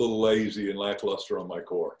a little lazy and lackluster on my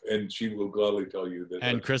core. And she will gladly tell you that.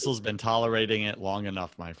 And Crystal's been tolerating it long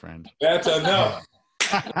enough, my friend. That's enough.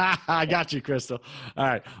 I got you, Crystal. All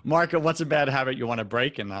right. Mark, what's a bad habit you want to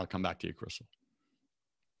break? And I'll come back to you, Crystal.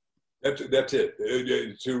 That's it.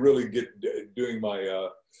 To really get doing my,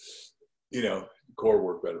 core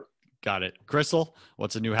work better. Got it. Crystal,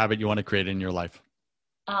 what's a new habit you want to create in your life?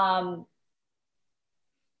 I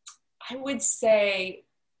would say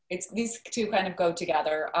these two kind of go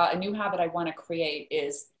together. A new habit I want to create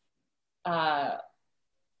is, I'm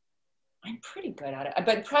pretty good at it,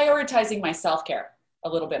 but prioritizing my self-care a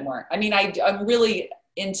little bit more. I mean, I'm really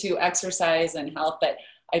into exercise and health, but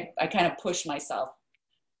I kind of push myself.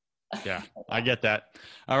 Yeah, I get that.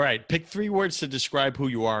 All right. Pick 3 words to describe who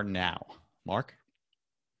you are now. Mark?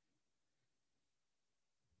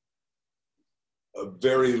 A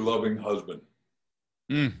very loving husband.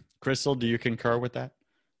 Crystal, do you concur with that?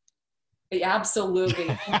 Yeah,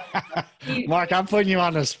 absolutely. Mark, I'm putting you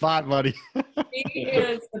on the spot, buddy. He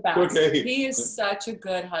is the best. Okay. He is such a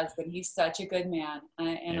good husband. He's such a good man.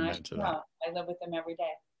 I live with him every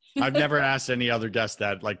day. I've never asked any other guest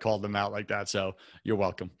that called them out like that. So you're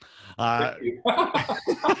welcome. We're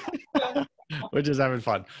just having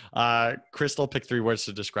fun. Crystal, pick 3 words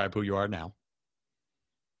to describe who you are now.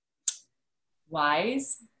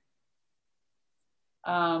 Wise,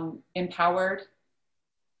 empowered,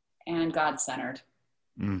 and God-centered.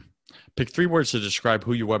 Pick 3 words to describe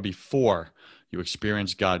who you were before you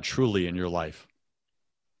experienced God truly in your life.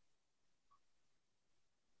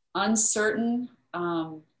 Uncertain,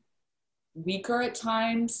 weaker at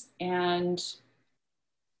times, and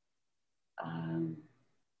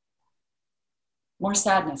more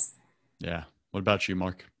sadness. Yeah. What about you,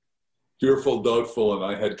 Mark? Fearful, doubtful,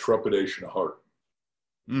 and I had trepidation of heart.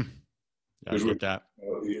 I get that.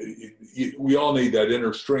 We all need that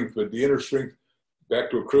inner strength, but the inner strength, back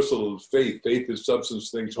to a crystal of faith. Faith is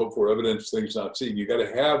substance, things hoped for, evidence, things not seen. You got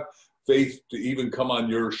to have faith to even come on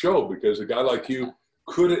your show, because a guy like you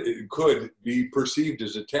could be perceived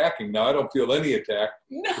as attacking. Now, I don't feel any attack,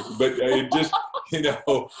 No. but it just, it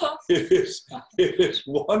is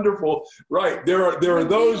wonderful. Right. There are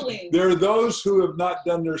those who have not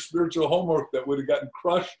done their spiritual homework that would have gotten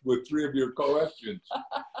crushed with 3 of your questions.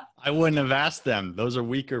 I wouldn't have asked them. Those are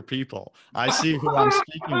weaker people. I see who I'm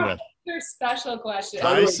speaking with. Your special question.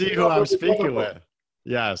 I see who I'm speaking with.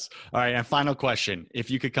 Yes. All right. And final question. If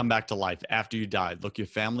you could come back to life after you died, look your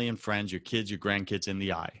family and friends, your kids, your grandkids in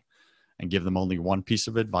the eye, and give them only one piece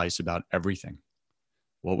of advice about everything,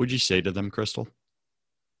 what would you say to them, Crystal?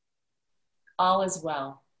 All is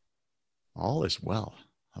well. All is well.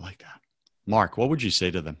 I like that. Mark, what would you say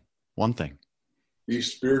to them? One thing. Be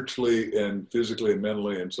spiritually and physically and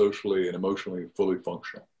mentally and socially and emotionally fully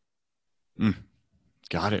functional.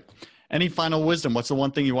 Got it. Any final wisdom? What's the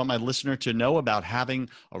one thing you want my listener to know about having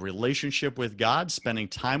a relationship with God, spending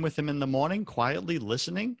time with him in the morning, quietly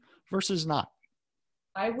listening versus not?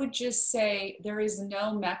 I would just say there is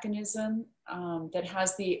no mechanism that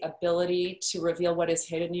has the ability to reveal what is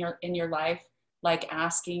hidden in your life, like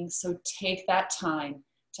asking. So take that time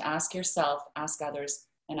to ask yourself, ask others,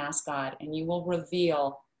 and ask God, and you will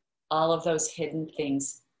reveal all of those hidden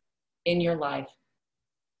things in your life.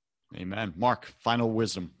 Amen. Mark, final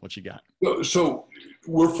wisdom. What you got? So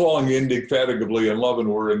we're falling indefatigably in love, and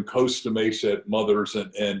we're in Costa Mesa at Mother's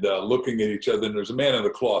and looking at each other. And there's a man in the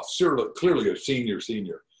cloth, clearly a senior.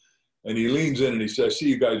 And he leans in and he says, "See,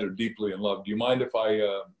 you guys are deeply in love. Do you mind if I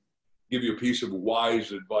give you a piece of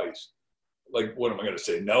wise advice?" Like, what am I going to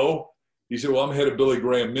say? No? He said, "Well, I'm head of Billy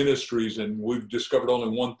Graham Ministries, and we've discovered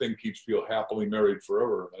only one thing keeps people happily married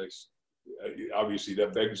forever." And obviously,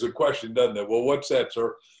 that begs the question, doesn't it? Well, what's that,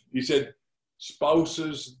 sir? He said,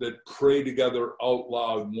 "Spouses that pray together out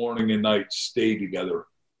loud morning and night stay together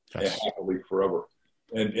happily forever."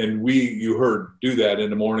 And you heard, do that in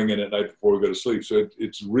the morning and at night before we go to sleep. So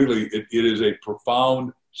it's really, it is a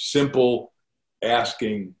profound, simple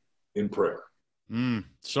asking in prayer.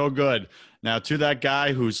 So good. Now, to that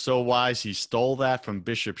guy who's so wise, he stole that from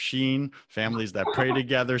Bishop Sheen. Families that pray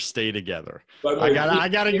together stay together. I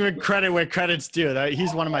gotta give credit where credit's due.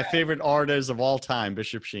 He's one of my favorite artists of all time,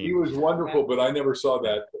 Bishop Sheen. He was wonderful, but I never saw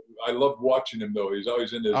that. I loved watching him, though. He's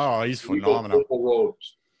always in his he's phenomenal. Purple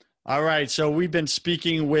robes. All right, so we've been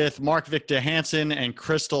speaking with Mark Victor Hansen and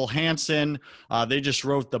Crystal Hansen. They just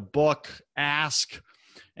wrote the book, Ask.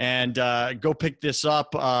 And go pick this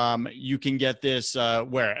up. You can get this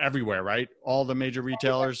everywhere, right? All the major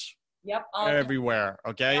retailers? Yep. Everywhere,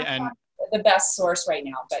 okay? And the best source right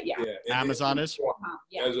now, but yeah. Amazon is?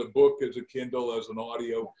 As a book, as a Kindle, as an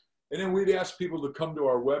audio. And then we'd ask people to come to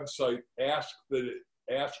our website,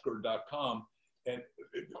 askthebookclub.com and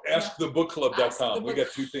askthebookclub.com. We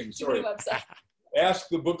got 2 things, sorry.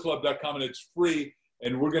 Askthebookclub.com, and it's free.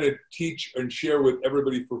 And we're going to teach and share with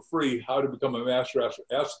everybody for free how to become a master.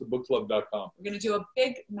 AskTheBookClub.com. We're going to do a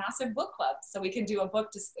big, massive book club, so we can do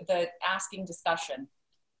the asking discussion.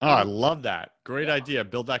 Oh, I love that. Great idea.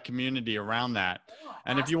 Build that community around that.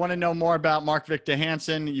 And if you want to know more about Mark Victor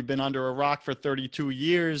Hansen, you've been under a rock for 32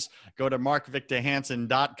 years, go to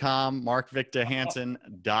markvictorhansen.com,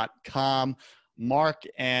 markvictorhansen.com. Mark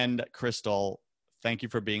and Crystal, thank you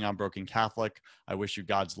for being on Broken Catholic. I wish you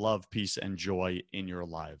God's love, peace, and joy in your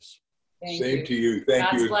lives. Same to you. Thank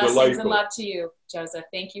God's you. It's blessings delightful. and love to you, Joseph.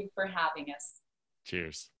 Thank you for having us.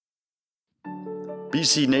 Cheers.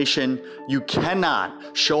 BC Nation, you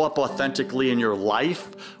cannot show up authentically in your life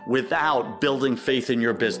without building faith in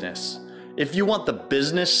your business. If you want the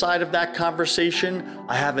business side of that conversation,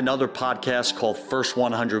 I have another podcast called First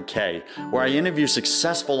 100K, where I interview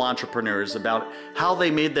successful entrepreneurs about how they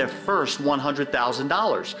made their first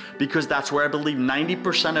 $100,000, because that's where I believe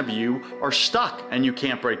 90% of you are stuck and you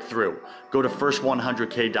can't break through. Go to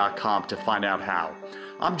first100k.com to find out how.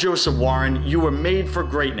 I'm Joseph Warren. You were made for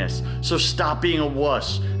greatness, so stop being a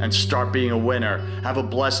wuss and start being a winner. Have a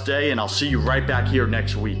blessed day, and I'll see you right back here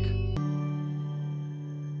next week.